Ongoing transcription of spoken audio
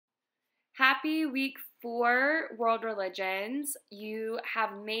Happy week 4, world religions. You have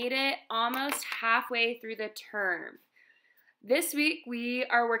made it almost halfway through the term. This week we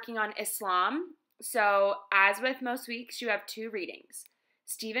are working on Islam. So, as with most weeks, you have 2 readings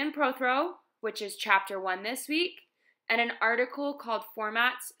Stephen Prothero, which is chapter 1 this week, and an article called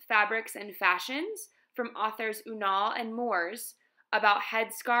Formats, Fabrics, and Fashions from authors Unal and Moores about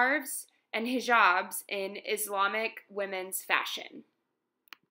headscarves and hijabs in Islamic women's fashion.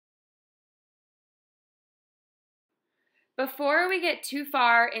 Before we get too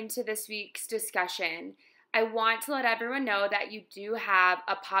far into this week's discussion, I want to let everyone know that you do have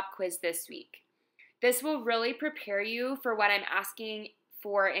a pop quiz this week. This will really prepare you for what I'm asking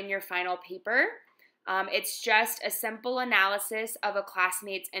for in your final paper. It's just a simple analysis of a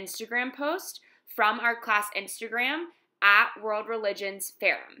classmate's Instagram post from our class Instagram at World Religions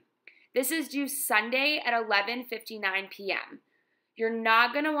Ferrum. This is due Sunday at 11:59 p.m. You're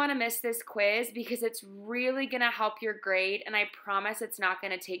not going to want to miss this quiz because it's really going to help your grade, and I promise it's not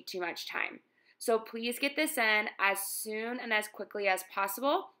going to take too much time. So please get this in as soon and as quickly as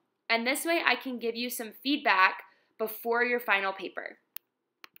possible, and this way I can give you some feedback before your final paper.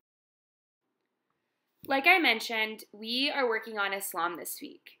 Like I mentioned, we are working on Islam this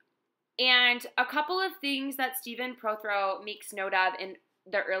week, and a couple of things that Stephen Prothero makes note of in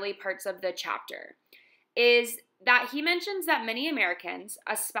the early parts of the chapter is that he mentions that many Americans,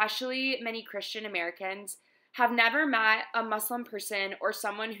 especially many Christian Americans, have never met a Muslim person or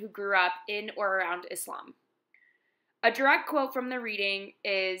someone who grew up in or around Islam. A direct quote from the reading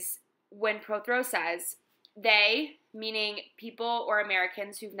is when Prothero says, "They, meaning people or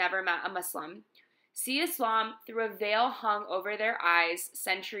Americans who've never met a Muslim, see Islam through a veil hung over their eyes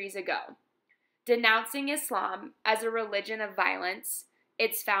centuries ago, denouncing Islam as a religion of violence,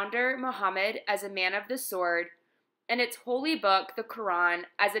 its founder, Muhammad, as a man of the sword, and its holy book, the Quran,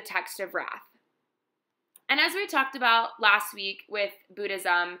 as a text of wrath." And as we talked about last week with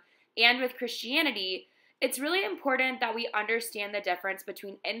Buddhism and with Christianity, it's really important that we understand the difference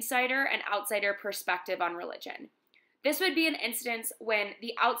between insider and outsider perspective on religion. This would be an instance when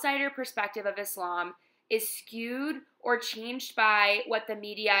the outsider perspective of Islam is skewed or changed by what the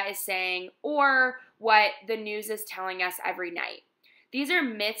media is saying or what the news is telling us every night. These are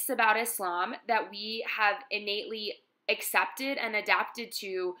myths about Islam that we have innately accepted and adapted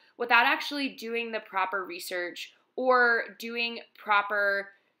to without actually doing the proper research or doing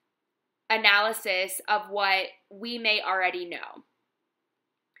proper analysis of what we may already know.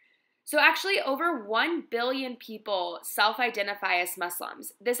 So actually, over 1 billion people self-identify as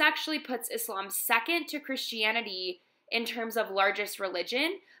Muslims. This actually puts Islam second to Christianity in terms of largest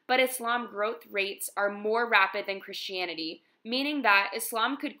religion, but Islam growth rates are more rapid than Christianity, meaning that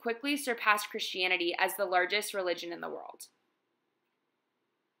Islam could quickly surpass Christianity as the largest religion in the world.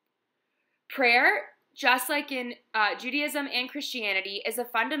 Prayer, just like in Judaism and Christianity, is a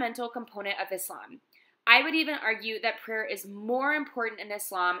fundamental component of Islam. I would even argue that prayer is more important in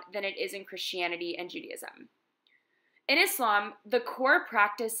Islam than it is in Christianity and Judaism. In Islam, the core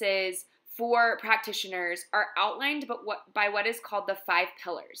practices for practitioners are outlined by what is called the 5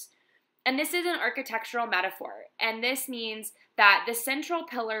 pillars. And this is an architectural metaphor, and this means that the central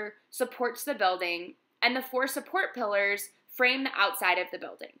pillar supports the building, and the 4 support pillars frame the outside of the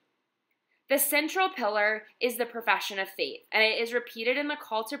building. The central pillar is the profession of faith, and it is repeated in the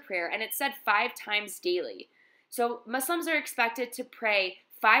call to prayer, and it's said 5 times daily. So Muslims are expected to pray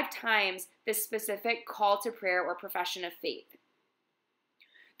 5 times this specific call to prayer or profession of faith.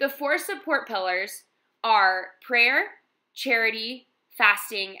 The 4 support pillars are prayer, charity,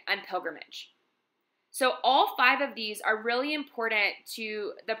 fasting, and pilgrimage. So all 5 of these are really important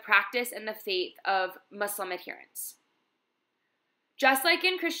to the practice and the faith of Muslim adherents. Just like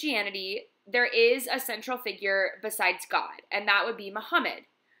in Christianity, there is a central figure besides God, and that would be Muhammad.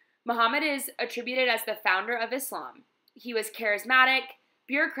 Muhammad is attributed as the founder of Islam. He was charismatic,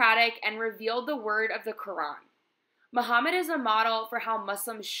 bureaucratic, and revealed the word of the Quran. Muhammad is a model for how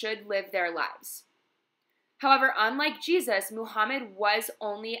Muslims should live their lives. However, unlike Jesus, Muhammad was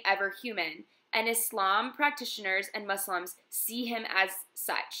only ever human, and Islam practitioners and Muslims see him as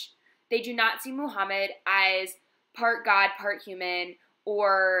such. They do not see Muhammad as part God, part human,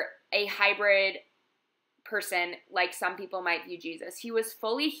 or a hybrid person like some people might view Jesus. He was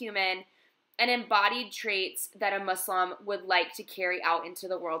fully human and embodied traits that a Muslim would like to carry out into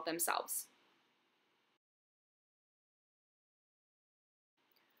the world themselves.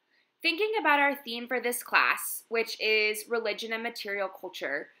 Thinking about our theme for this class, which is religion and material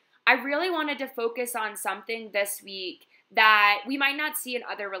culture, I really wanted to focus on something this week that we might not see in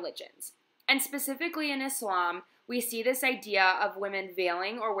other religions. And specifically in Islam, we see this idea of women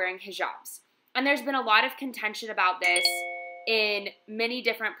veiling or wearing hijabs. And there's been a lot of contention about this in many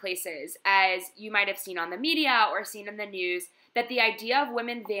different places, as you might have seen on the media or seen in the news, that the idea of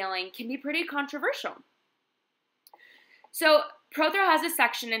women veiling can be pretty controversial. So Prothero has a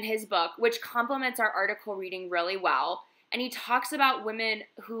section in his book which complements our article reading really well, and he talks about women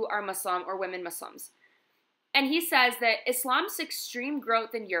who are Muslim or women Muslims. And he says that Islam's extreme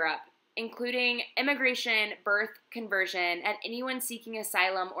growth in Europe, including immigration, birth, conversion, and anyone seeking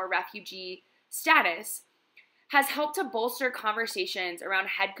asylum or refugee status, has helped to bolster conversations around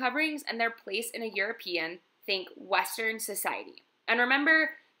head coverings and their place in a European, think Western society. And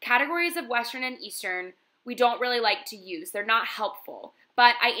remember, categories of Western and Eastern we don't really like to use. They're not helpful.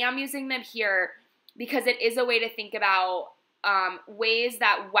 But I am using them here because it is a way to think about ways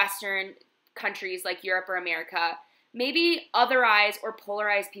that Western countries like Europe or America maybe otherize or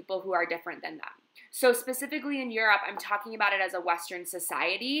polarize people who are different than them. So specifically in Europe, I'm talking about it as a Western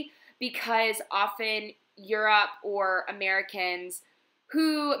society because often Europe or Americans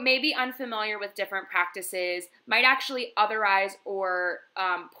who may be unfamiliar with different practices might actually otherize or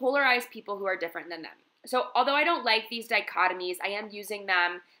polarize people who are different than them. So although I don't like these dichotomies, I am using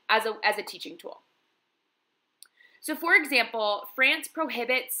them as a teaching tool. So for example, France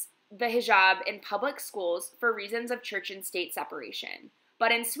prohibits the hijab in public schools for reasons of church and state separation.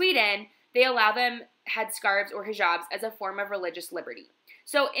 But in Sweden, they allow them headscarves or hijabs as a form of religious liberty.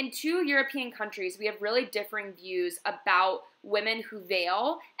 So in two European countries, we have really differing views about women who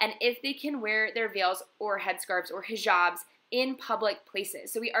veil and if they can wear their veils or headscarves or hijabs in public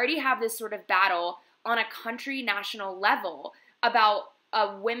places. So we already have this sort of battle on a country national level about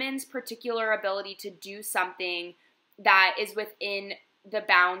a women's particular ability to do something that is within the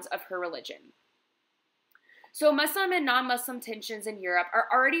bounds of her religion. So Muslim and non-Muslim tensions in Europe are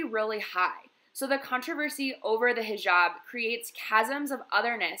already really high. So the controversy over the hijab creates chasms of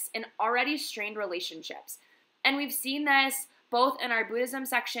otherness in already strained relationships. And we've seen this both in our Buddhism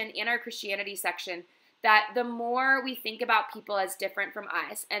section and our Christianity section, that the more we think about people as different from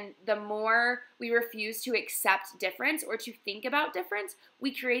us and the more we refuse to accept difference or to think about difference,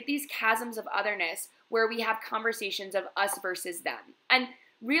 we create these chasms of otherness where we have conversations of us versus them. And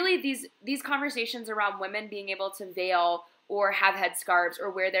really these conversations around women being able to veil or have headscarves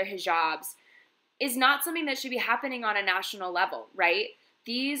or wear their hijabs is not something that should be happening on a national level, right?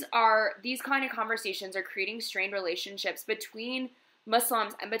 These kind of conversations are creating strained relationships between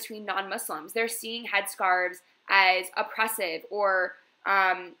Muslims and between non-Muslims. They're seeing headscarves as oppressive or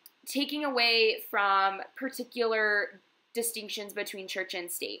taking away from particular distinctions between church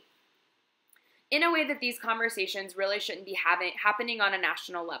and state in a way that these conversations really shouldn't be happening on a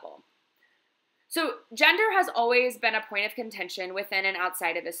national level. So gender has always been a point of contention within and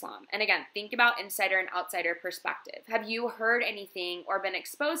outside of Islam. And again, think about insider and outsider perspective. Have you heard anything or been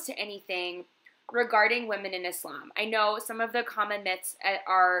exposed to anything regarding women in Islam? I know some of the common myths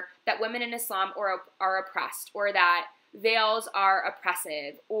are that women in Islam are oppressed, or that veils are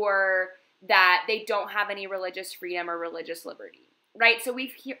oppressive, or that they don't have any religious freedom or religious liberty, right? So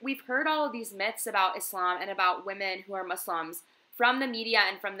we've heard all of these myths about Islam and about women who are Muslims from the media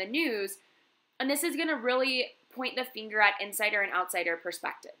and from the news, and this is going to really point the finger at insider and outsider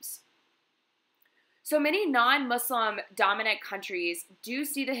perspectives. So many non-Muslim dominant countries do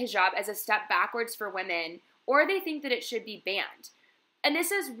see the hijab as a step backwards for women, or they think that it should be banned. And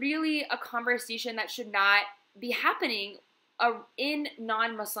this is really a conversation that should not be happening in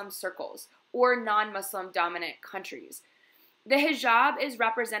non-Muslim circles or non-Muslim dominant countries. The hijab is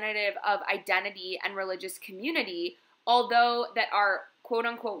representative of identity and religious community, although that our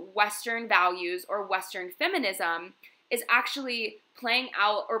quote-unquote Western values or Western feminism is actually playing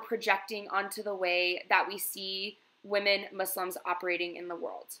out or projecting onto the way that we see women Muslims operating in the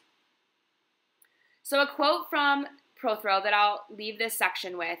world. So a quote from Prothero that I'll leave this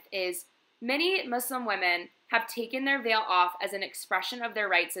section with is, "Many Muslim women have taken their veil off as an expression of their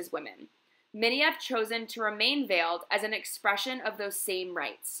rights as women. Many have chosen to remain veiled as an expression of those same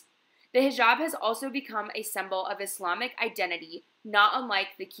rights. The hijab has also become a symbol of Islamic identity, not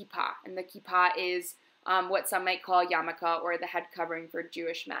unlike the kippah." And the kippah is what some might call yarmulke, or the head covering for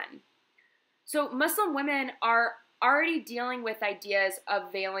Jewish men. So Muslim women are already dealing with ideas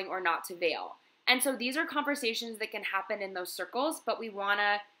of veiling or not to veil. And so these are conversations that can happen in those circles, but we want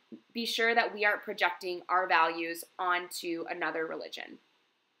to be sure that we aren't projecting our values onto another religion.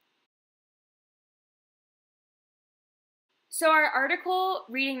 So our article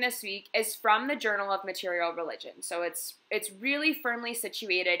reading this week is from the Journal of Material Religion. So it's really firmly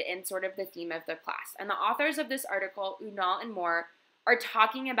situated in sort of the theme of the class. And the authors of this article, Unal and Moore, are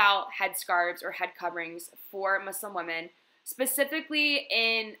talking about headscarves or head coverings for Muslim women, specifically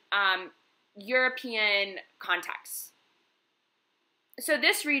in European contexts. So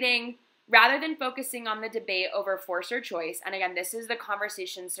this reading, rather than focusing on the debate over force or choice, and again, this is the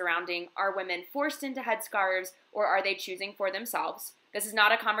conversation surrounding, are women forced into headscarves or are they choosing for themselves? This is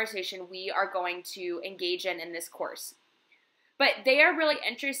not a conversation we are going to engage in this course. But they are really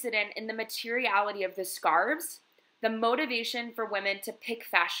interested in the materiality of the scarves, the motivation for women to pick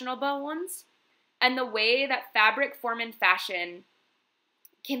fashionable ones, and the way that fabric, form, and fashion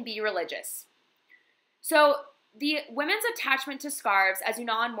can be religious. So the women's attachment to scarves, as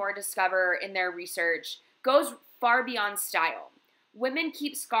Unal and Moore discover in their research, goes far beyond style. Women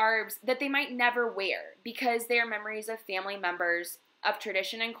keep scarves that they might never wear because they are memories of family members, of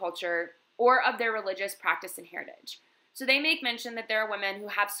tradition and culture, or of their religious practice and heritage. So they make mention that there are women who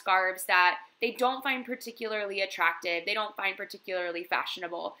have scarves that they don't find particularly attractive, they don't find particularly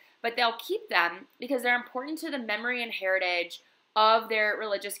fashionable, but they'll keep them because they're important to the memory and heritage of their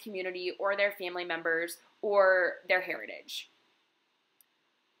religious community or their family members or their heritage.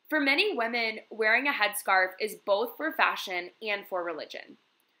 For many women, wearing a headscarf is both for fashion and for religion.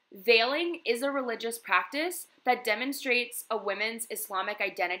 Veiling is a religious practice that demonstrates a woman's Islamic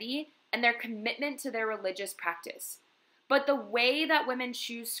identity and their commitment to their religious practice. But the way that women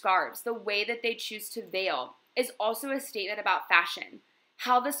choose scarves, the way that they choose to veil, is also a statement about fashion.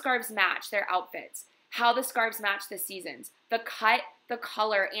 How the scarves match their outfits, how the scarves match the seasons, the cut, the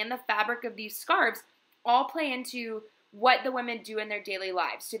color, and the fabric of these scarves all play into what the women do in their daily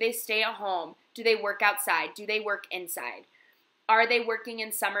lives. Do they stay at home? Do they work outside? Do they work inside? Are they working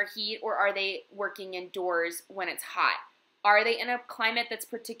in summer heat or are they working indoors when it's hot? Are they in a climate that's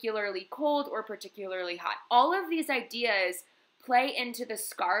particularly cold or particularly hot? All of these ideas play into the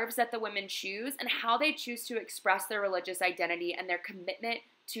scarves that the women choose and how they choose to express their religious identity and their commitment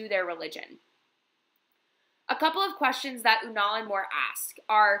to their religion. A couple of questions that Unal and Moore ask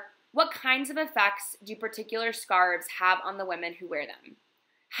are, what kinds of effects do particular scarves have on the women who wear them?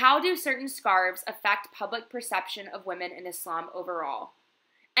 How do certain scarves affect public perception of women in Islam overall?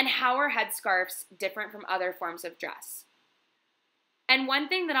 And how are headscarves different from other forms of dress? And one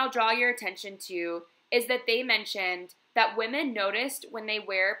thing that I'll draw your attention to is that they mentioned that women noticed when they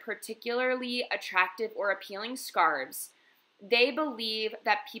wear particularly attractive or appealing scarves, they believe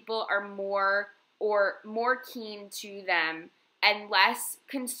that people are more keen to them and less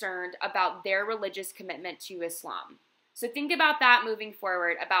concerned about their religious commitment to Islam. So think about that moving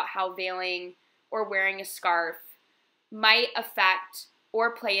forward, about how veiling or wearing a scarf might affect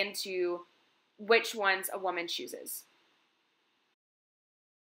or play into which ones a woman chooses.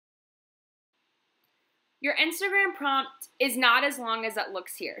 Your Instagram prompt is not as long as it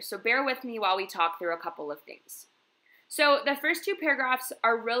looks here, so bear with me while we talk through a couple of things. So the first two paragraphs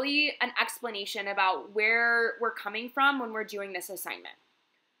are really an explanation about where we're coming from when we're doing this assignment.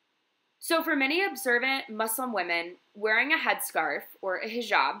 So for many observant Muslim women, wearing a headscarf or a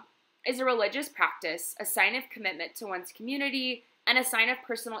hijab is a religious practice, a sign of commitment to one's community, and a sign of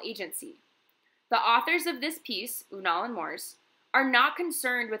personal agency. The authors of this piece, Unal and Moore's, are not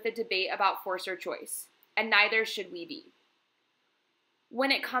concerned with the debate about force or choice, and neither should we be.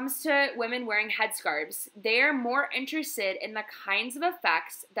 When it comes to women wearing headscarves, they are more interested in the kinds of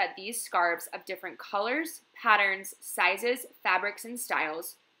effects that these scarves of different colors, patterns, sizes, fabrics, and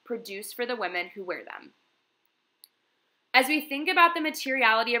styles produce for the women who wear them. As we think about the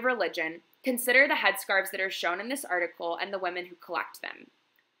materiality of religion, consider the headscarves that are shown in this article and the women who collect them.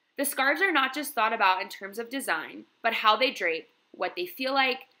 The scarves are not just thought about in terms of design, but how they drape, what they feel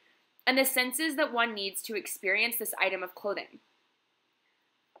like, and the senses that one needs to experience this item of clothing.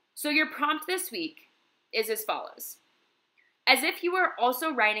 So your prompt this week is as follows. As if you were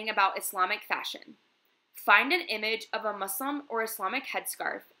also writing about Islamic fashion, find an image of a Muslim or Islamic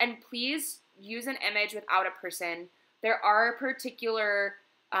headscarf, and please use an image without a person. There are particular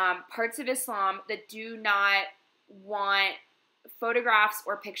parts of Islam that do not want photographs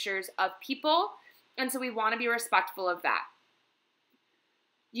or pictures of people, and so we want to be respectful of that.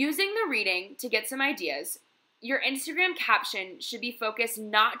 Using the reading to get some ideas, your Instagram caption should be focused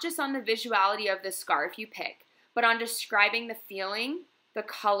not just on the visuality of the scarf you pick, but on describing the feeling, the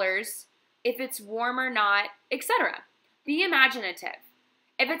colors, if it's warm or not, etc. Be imaginative.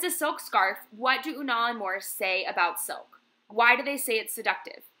 If it's a silk scarf, what do Unal and Moore say about silk? Why do they say it's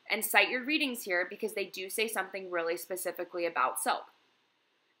seductive? And cite your readings here because they do say something really specifically about silk.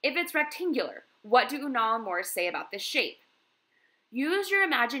 If it's rectangular, what do Unal and Moore say about the shape? Use your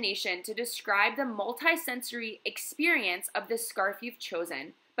imagination to describe the multi-sensory experience of the scarf you've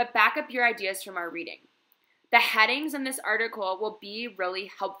chosen, but back up your ideas from our reading. The headings in this article will be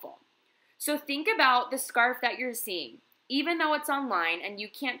really helpful. So think about the scarf that you're seeing. Even though it's online and you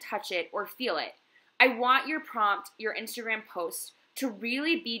can't touch it or feel it, I want your prompt, your Instagram post, to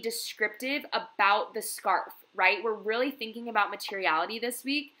really be descriptive about the scarf, right? We're really thinking about materiality this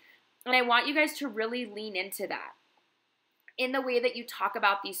week, and I want you guys to really lean into that in the way that you talk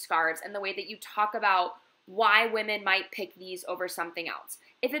about these scarves and the way that you talk about why women might pick these over something else.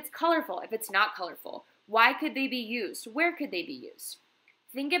 If it's colorful, if it's not colorful, why could they be used? Where could they be used?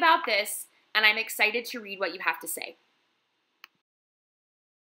 Think about this, and I'm excited to read what you have to say.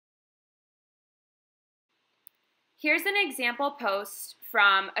 Here's an example post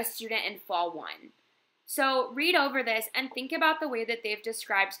from a student in Fall 1. So read over this and think about the way that they've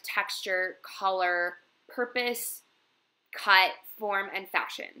described texture, color, purpose, cut, form, and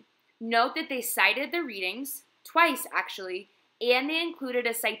fashion. Note that they cited the readings, twice actually, and they included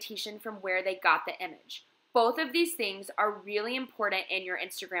a citation from where they got the image. Both of these things are really important in your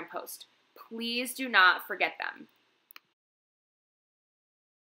Instagram post. Please do not forget them.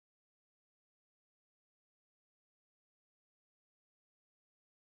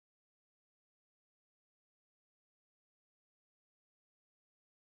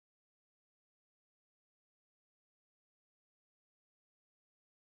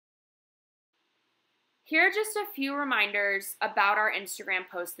 Here are just a few reminders about our Instagram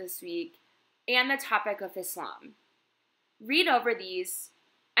post this week and the topic of Islam. Read over these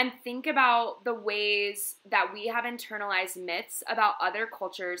and think about the ways that we have internalized myths about other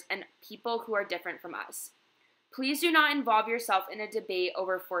cultures and people who are different from us. Please do not involve yourself in a debate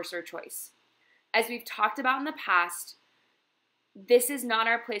over force or choice. As we've talked about in the past, this is not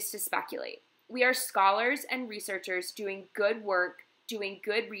our place to speculate. We are scholars and researchers doing good work, doing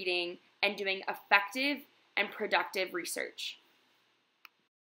good reading, and doing effective and productive research.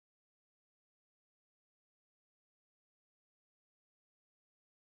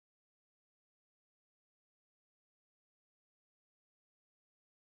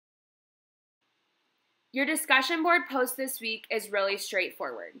 Your discussion board post this week is really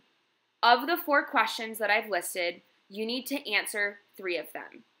straightforward. Of the 4 questions that I've listed, you need to answer 3 of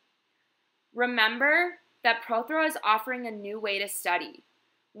them. Remember that Prothro is offering a new way to study.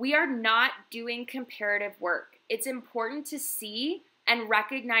 We are not doing comparative work. It's important to see and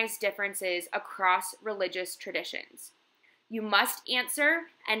recognize differences across religious traditions. You must answer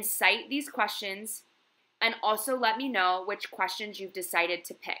and cite these questions, and also let me know which questions you've decided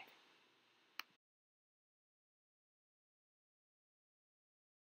to pick.